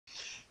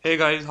Hey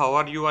guys, how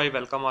are you? I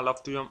welcome all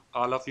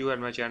of you at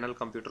my channel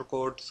Computer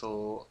Code.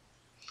 So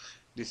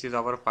this is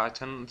our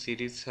Python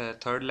series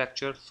third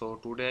lecture. So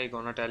today I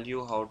gonna tell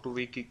you how to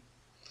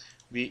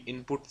we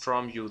input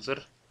from user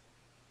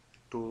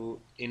to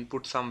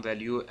input some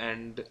value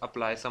and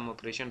apply some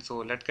operation. So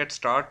let's get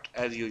start.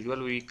 As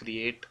usual, we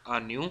create a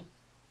new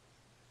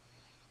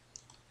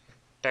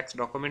text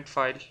document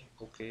file.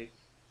 Okay,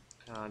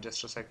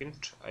 just a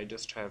second. I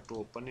just have to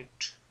open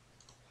it.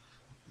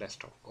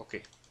 Desktop.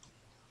 Okay.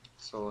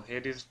 So here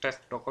is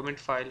text document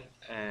file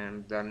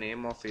and the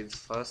name of is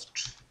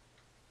first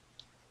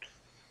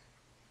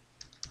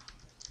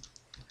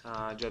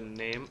the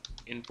name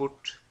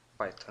input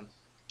python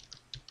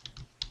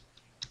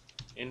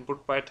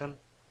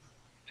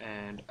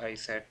and I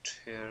set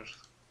here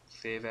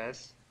save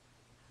as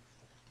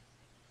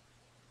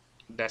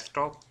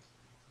desktop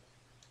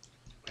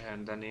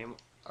and the name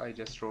I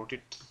just wrote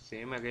it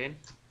same again.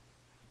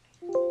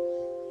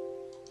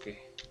 Okay,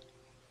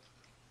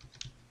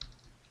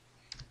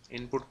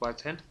 input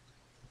python.py.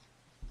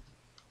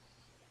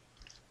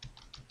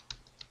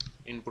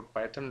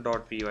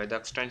 The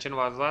extension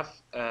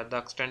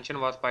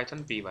was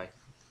python py.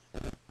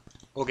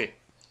 Okay,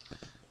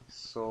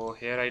 so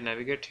here I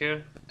navigate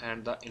here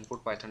and the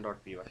input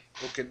python.py.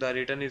 Okay, the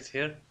return is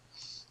here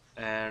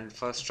and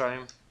first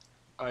time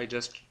I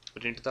just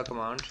print the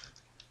command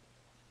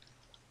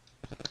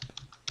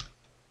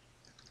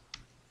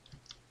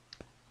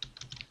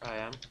I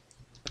am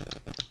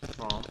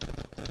from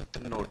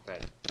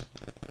notepad.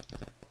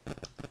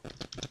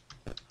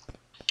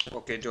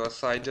 Okay,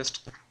 so I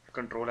just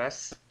control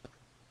S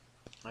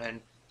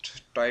and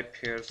type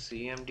here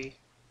cmd.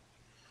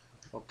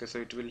 Okay, so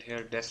it will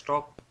here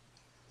desktop.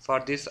 For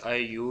this I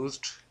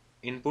used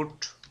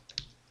input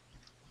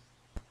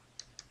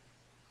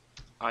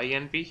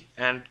inp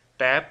and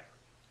tab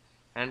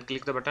and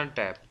click the button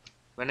tab.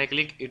 When I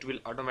click it will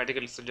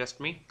automatically suggest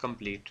me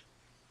complete.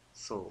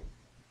 So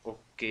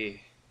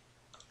okay,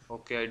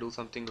 I do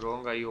something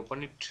wrong. I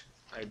open it.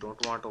 I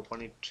don't want to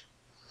open it.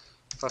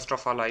 First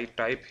of all I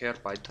type here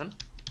python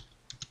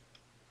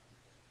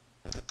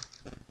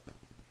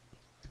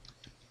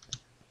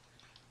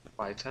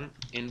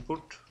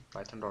input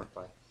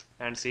python.py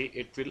and see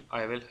it will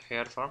I will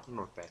here from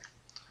notepad.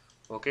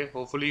 Okay,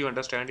 hopefully you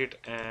understand it.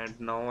 And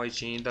now I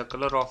change the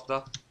color of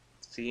the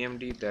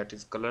cmd, that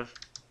is color,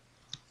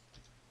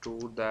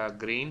 to the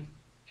green.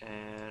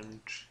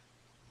 And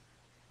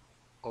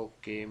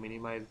okay,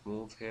 minimize,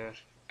 move here,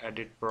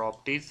 edit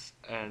properties,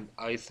 and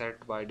I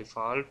set by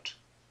default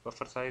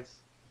buffer size.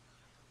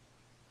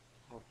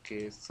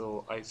 Okay,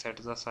 so I set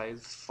the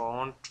size.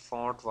 Font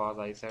was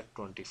I set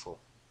 24.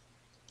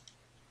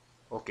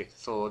 Okay,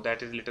 so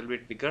that is little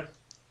bit bigger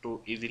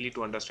to easily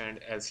to understand.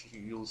 As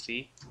you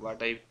see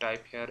what I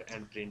type here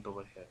and print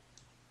over here.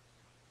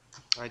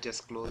 I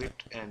just close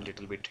it and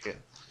little bit here.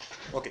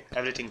 Okay,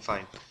 everything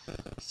fine.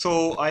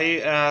 So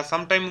I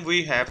sometime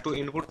we have to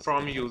input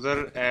from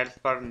user as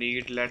per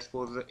need. Let's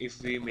suppose if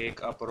we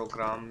make a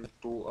program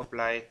to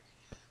apply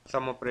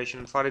some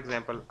operation. For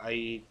example,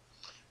 I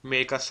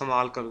make a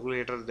small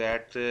calculator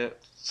that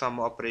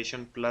some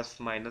operation plus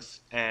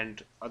minus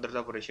and other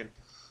operation.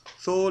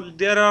 So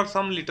there are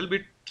some little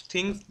bit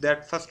things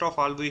that first of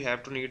all we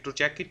have to need to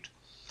check it.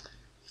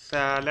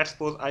 Let's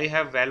suppose I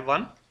have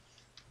val1,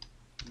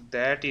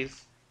 that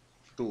is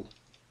 2.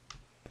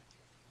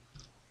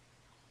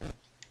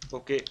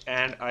 Okay,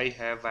 and I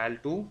have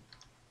val2,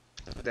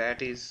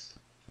 that is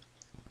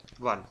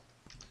 1,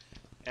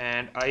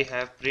 and I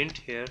have print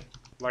here.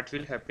 What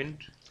will happen?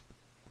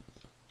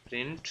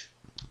 Print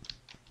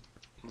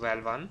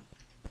val1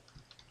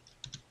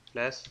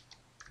 plus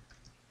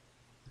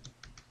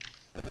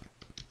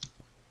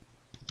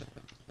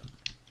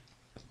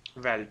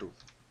val2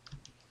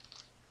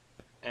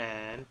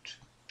 and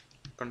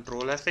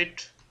control S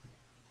it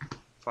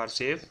for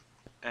save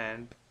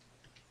and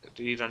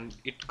rerun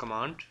it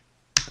command.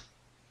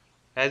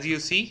 As you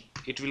see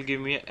it will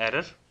give me an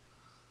error.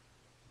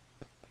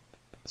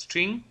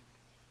 String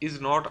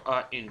is not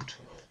a int.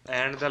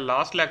 And the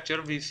last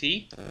lecture we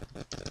see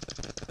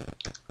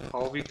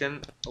how we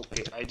can.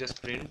 Okay, I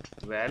just print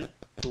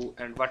val2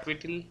 and what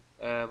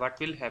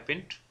will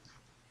happen?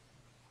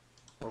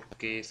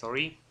 Okay,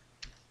 sorry.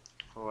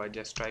 Oh, I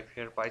just type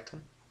here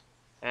python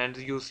and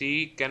you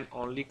see can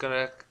only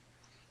correct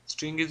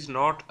string is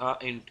not a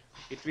int.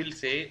 It will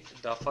say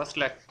the first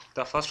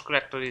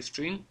character is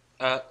string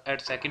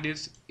and second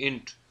is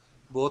int.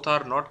 Both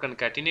are not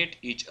concatenate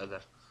each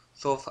other.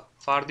 So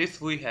for this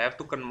we have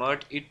to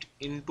convert it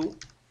into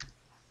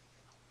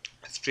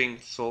string.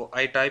 So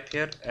I type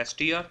here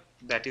str,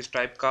 that is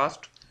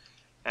typecast,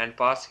 and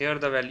pass here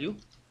the value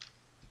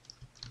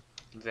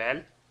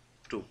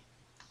val2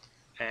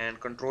 and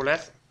control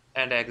S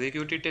and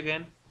execute it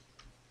again.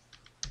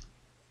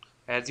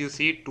 As you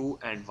see 2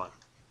 and 1.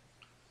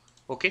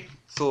 Okay,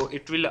 so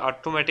it will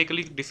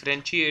automatically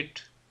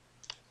differentiate.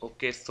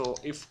 Okay, so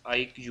if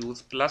I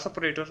use plus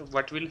operator,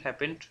 what will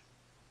happen?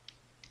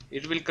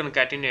 It will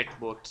concatenate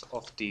both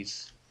of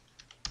these.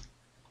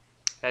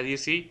 As you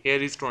see here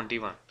is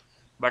 21,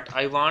 but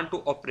I want to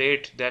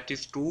operate that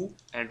is 2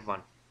 and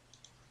 1.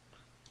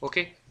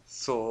 Okay,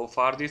 so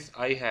for this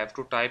I have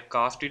to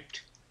typecast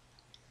it,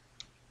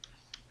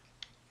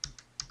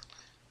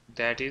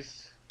 that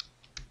is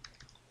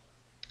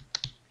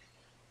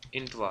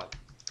intval.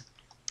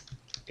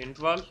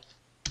 Intval,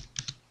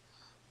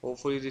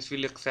 hopefully this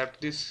will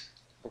accept this.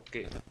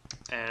 Okay,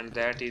 and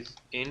that is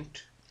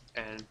int,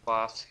 and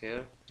pass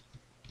here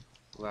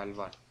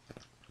val1,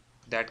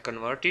 that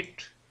convert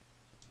it,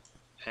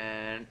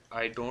 and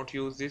I don't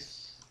use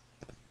this,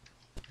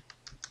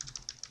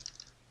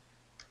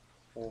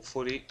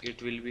 hopefully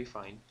it will be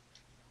fine.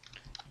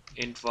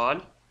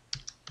 Intval,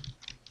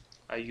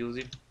 I use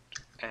it,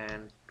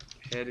 and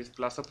here is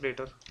plus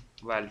operator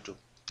val2,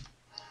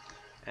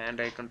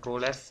 and I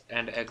control S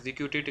and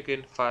execute it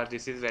again. For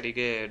this is very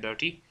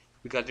dirty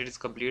because it is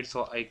complete,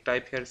 so I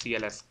type here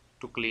CLS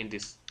to clean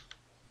this.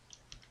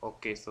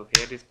 Okay, so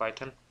here is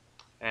Python,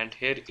 and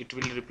here it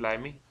will reply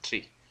me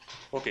 3.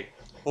 Okay,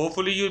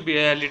 hopefully you be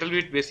a little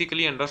bit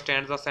basically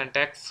understand the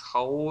syntax,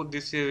 how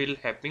this will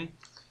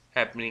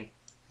happening.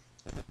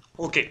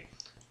 Okay,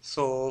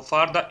 so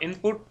for the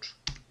input,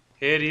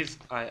 here is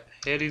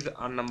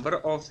a number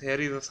of,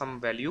 here is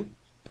some value.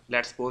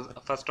 Let's suppose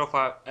first of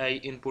all I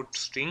input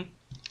string,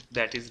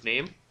 that is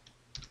name,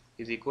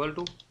 is equal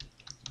to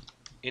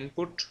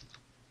input,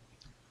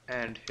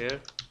 and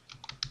here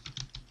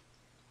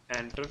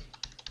enter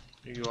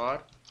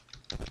your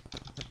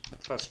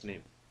first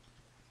name.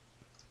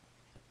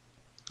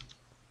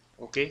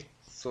 Okay,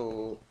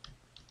 so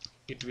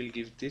it will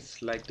give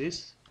this like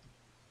this,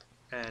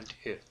 and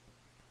here,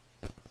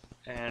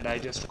 and I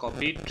just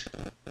copy it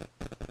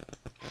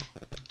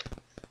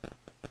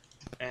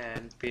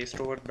and paste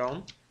over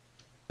down,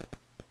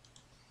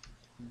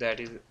 that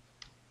is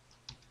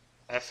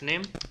f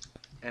name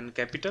and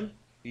capital.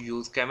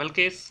 Use camel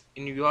case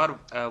in your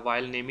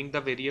while naming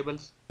the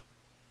variables,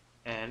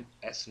 and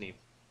s name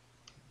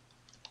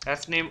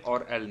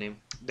or l name,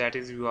 that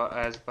is your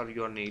as per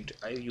your need.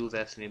 I use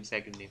s name,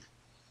 second name.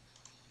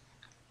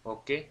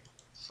 Okay,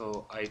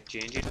 so I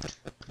change it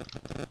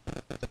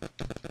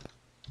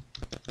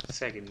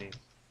second name.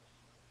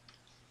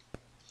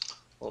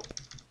 Oh,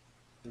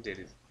 there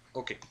is.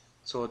 Okay,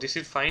 so this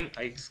is fine.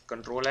 I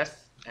control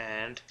S,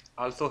 and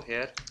also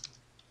here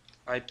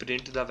I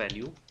print the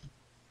value,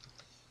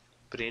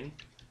 print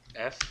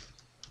f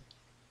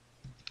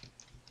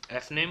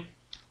name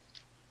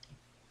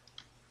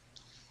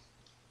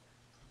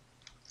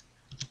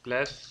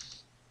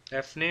plus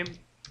f name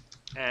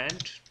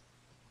and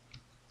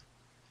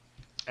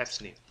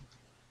s name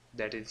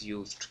that is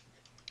used.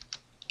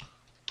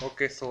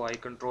 Okay, so I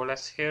control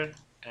S here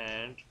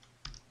and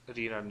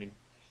rerun it.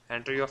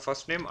 Enter your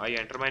first name. I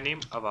enter my name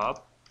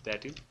Awab,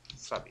 that is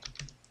Sabi.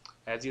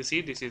 As you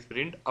see, this is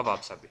print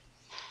Awab Sabi.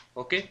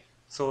 Okay,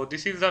 so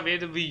this is the way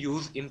that we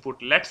use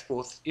input. Let's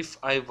suppose if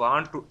I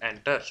want to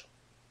enter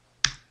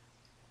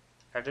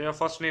your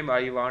first name,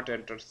 I want to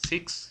enter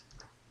 6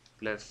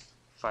 plus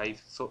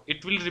 5, so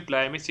it will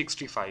reply me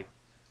 65.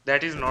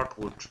 That is not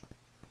good.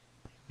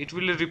 It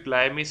will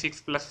reply me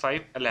 6 plus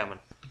 5 11.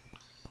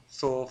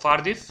 So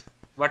for this,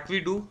 what we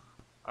do,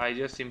 I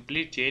just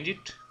simply change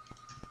it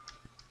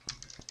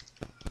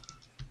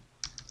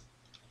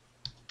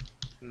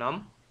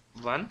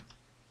num1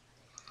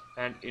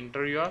 and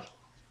enter your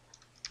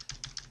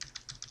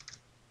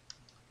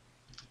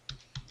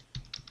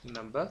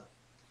number,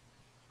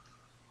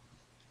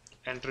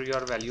 enter your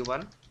value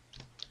 1,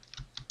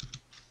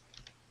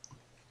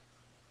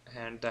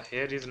 and the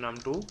here is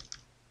num2,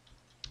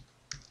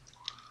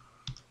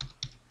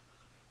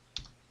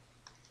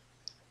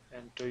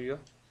 enter your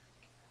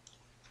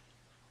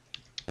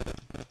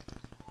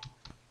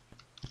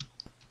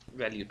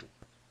value 2.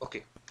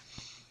 Okay,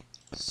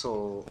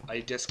 so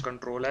I just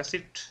control as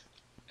it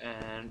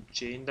and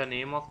change the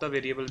name of the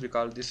variable,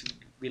 because this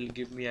will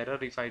give me error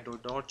if I do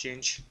not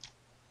change,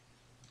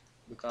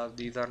 because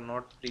these are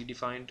not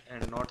predefined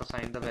and not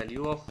assigned the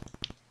value of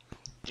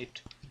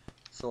it.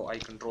 So I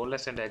control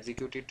S and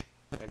execute it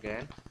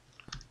again,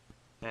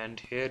 and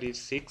here is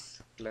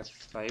 6 plus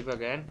 5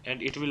 again,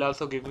 and it will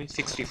also give me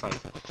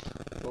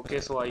 65. Okay,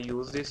 so I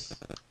use this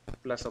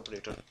plus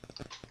operator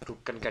to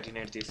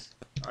concatenate this.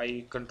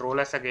 I control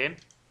S again,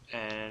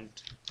 and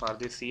for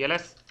this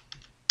CLS,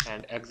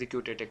 and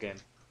execute it again.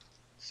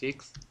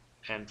 6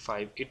 and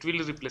 5, it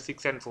will replace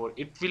 6 and 4,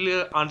 it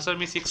will answer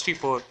me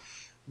 64,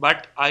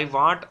 but I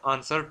want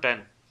answer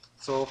 10.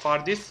 So for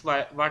this,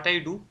 what I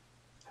do,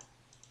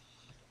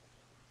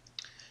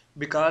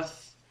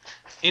 because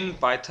in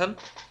Python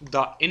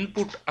the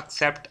input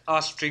accept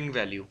a string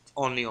value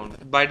only,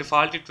 by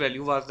default it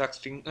value was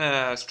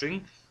the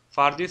string.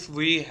 For this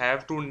we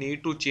have to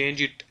need to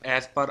change it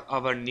as per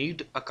our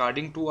need,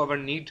 according to our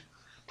need.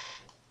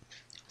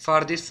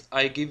 For this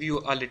I give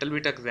you a little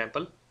bit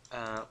example.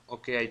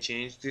 Okay, I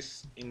change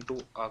this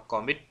into a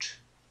commit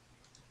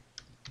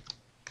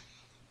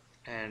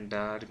and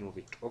remove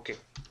it. Okay,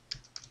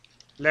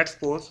 let's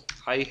suppose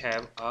I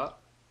have a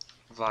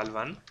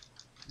val1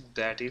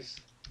 that is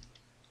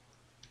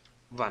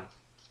 1,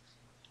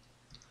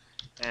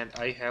 and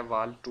I have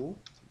val2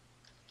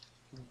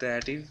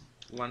 that is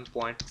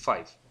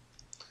 1.5.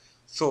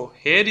 So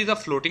here is a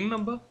floating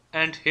number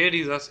and here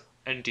is a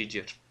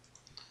integer.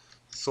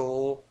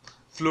 So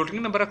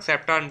floating number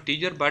accept an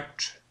integer,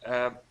 but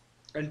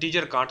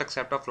integer can't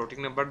accept a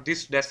floating number.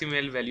 This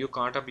decimal value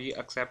can't be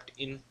accept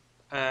in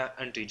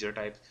integer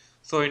type.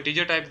 So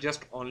integer type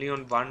just only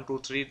on 1 2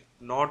 3,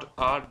 not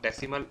a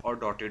decimal or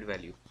dotted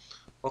value.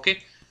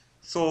 Okay,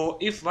 so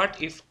if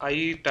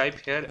I type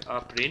here a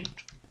print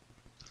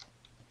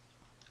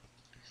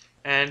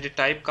and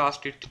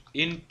typecast it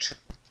int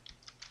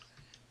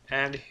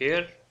and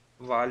here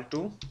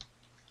val2,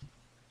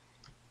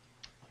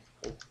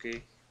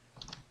 okay,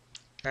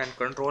 and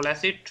control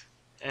s it,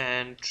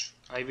 and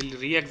I will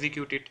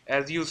re-execute it.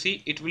 As you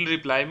see, it will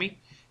reply me,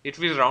 it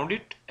will round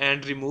it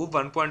and remove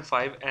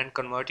 1.5 and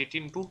convert it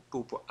into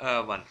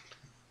 1.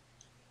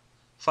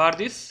 For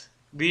this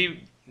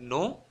we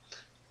know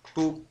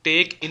to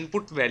take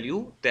input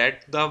value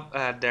that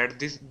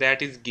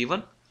that is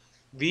given,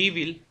 we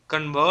will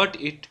convert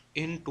it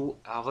into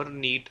our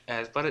need.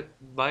 As per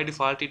by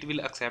default it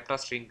will accept a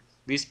string,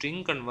 we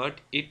string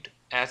convert it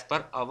as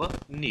per our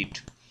need.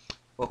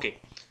 Okay,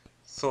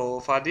 so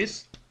for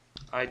this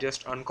I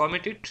just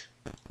uncomment it.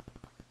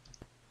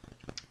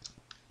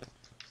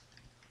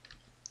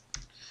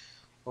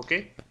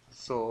 Okay,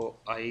 so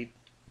I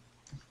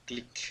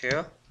click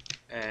here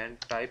and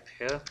type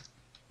here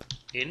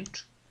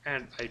int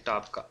and I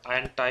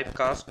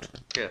typecast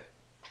here,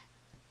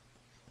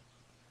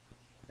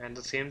 and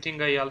the same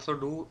thing I also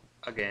do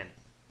again.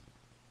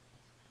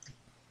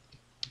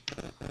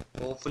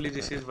 Hopefully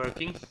this is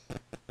working.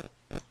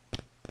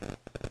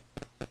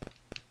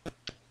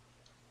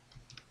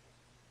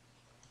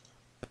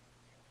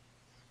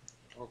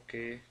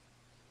 Okay,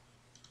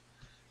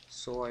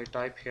 so I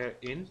type here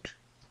int,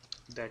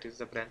 that is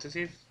the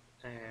parentheses,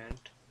 and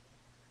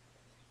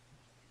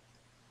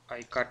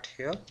I cut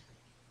here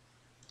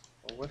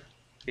over,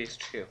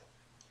 paste here.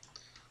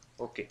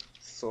 Okay,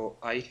 so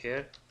I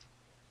here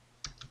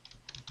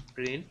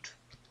print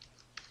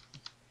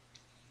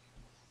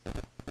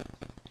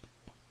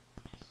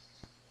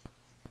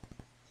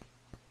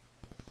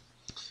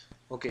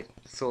okay,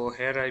 so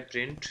here I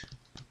print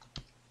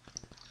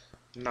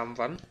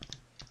num1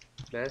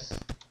 plus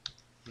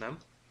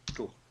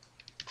num2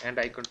 and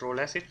I control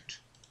s it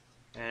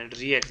and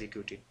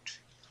re-execute it.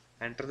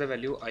 Enter the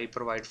value, I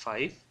provide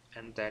 5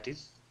 and that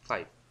is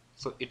 5,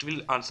 so it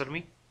will answer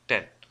me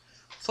 10.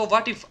 So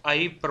what if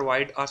I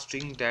provide a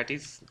string that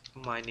is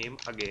my name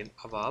again,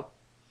 Awab?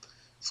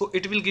 So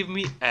it will give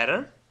me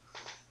error.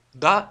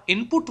 The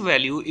input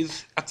value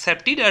is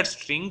accepted as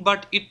string,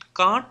 but it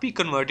can't be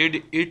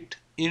converted it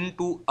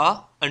into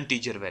a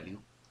integer value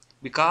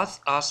because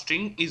a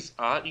string is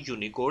a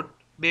Unicode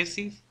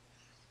basis.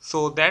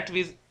 So that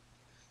is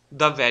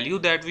the value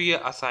that we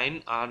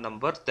assign a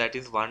number, that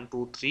is 1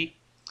 2 3,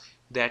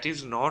 that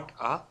is not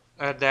a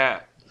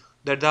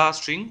the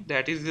string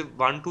that is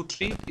 1 2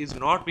 3 is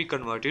not be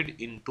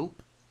converted into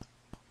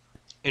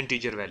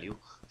integer value.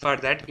 For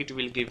that it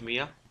will give me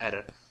a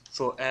error.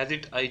 So as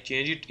it I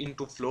change it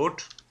into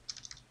float,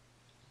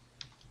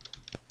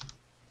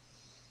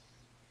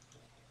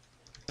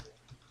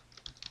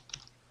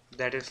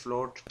 that is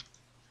float.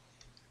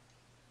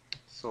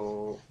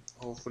 So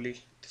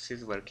hopefully this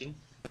is working,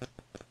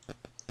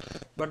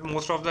 but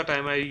most of the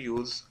time I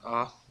use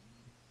a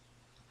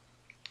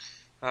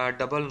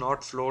double,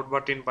 not float,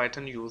 but in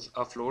Python use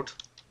a float.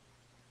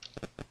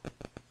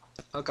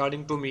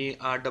 According to me,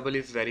 double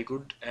is very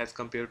good as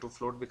compared to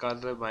float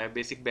because my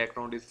basic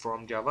background is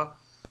from Java.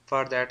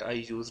 For that I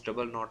use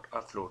double, not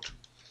a float.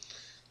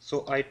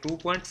 So I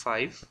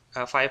 2.5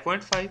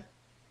 5.5,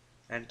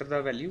 enter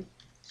the value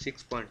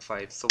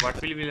 6.5. So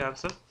what will be the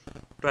answer?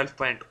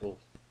 12.0.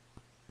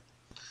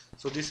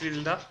 So this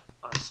will the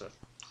answer.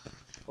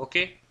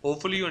 Okay,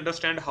 hopefully you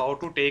understand how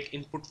to take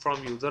input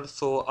from user.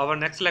 So our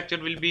next lecture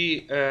will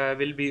be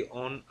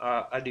on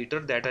editor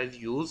that I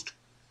used,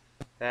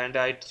 and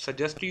I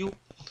suggest you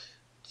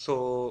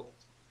so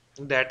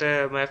that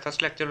my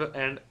first lecture,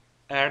 and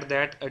add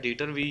that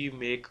editor we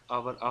make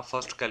our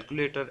first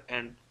calculator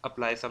and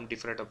apply some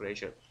different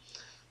operation.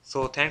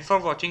 So thanks for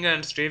watching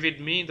and stay with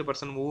me, the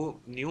person who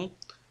knew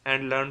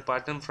and learn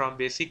Python from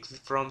basics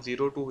from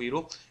zero to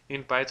hero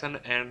in Python,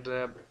 and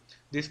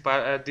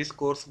this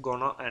course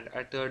gonna and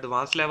at the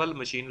advanced level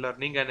machine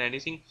learning and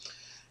anything.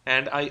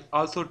 And I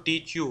also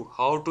teach you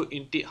how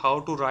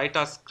to write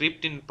a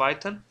script in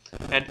Python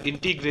and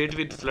integrate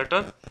with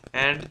Flutter,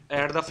 and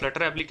add the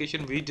Flutter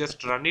application, we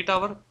just run it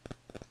our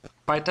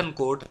Python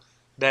code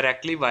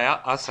directly via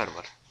a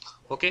server.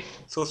 Okay,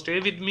 so stay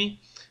with me.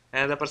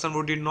 And the person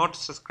who did not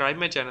subscribe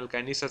my channel,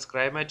 can you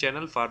subscribe my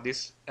channel for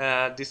this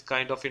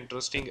kind of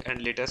interesting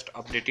and latest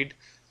updated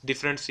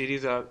different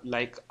series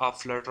like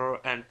Flutter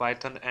and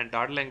Python and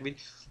Dart language.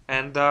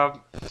 And the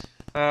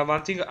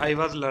one thing I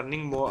was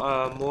learning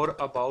more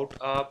about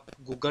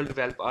Google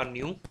develop a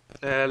new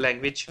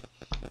language,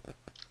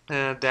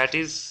 that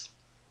is,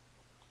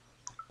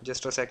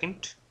 just a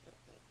second.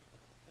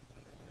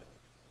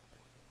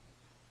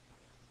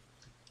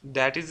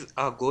 That is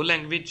a Go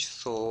language,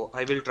 so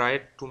I will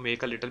try to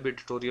make a little bit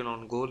tutorial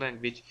on Go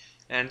language,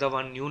 and the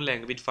one new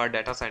language for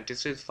data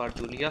scientists is for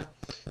Julia.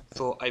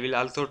 So I will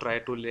also try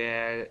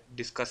to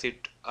discuss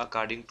it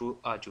according to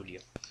Julia.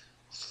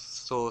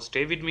 So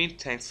stay with me.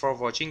 Thanks for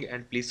watching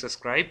and please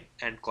subscribe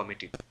and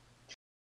comment it.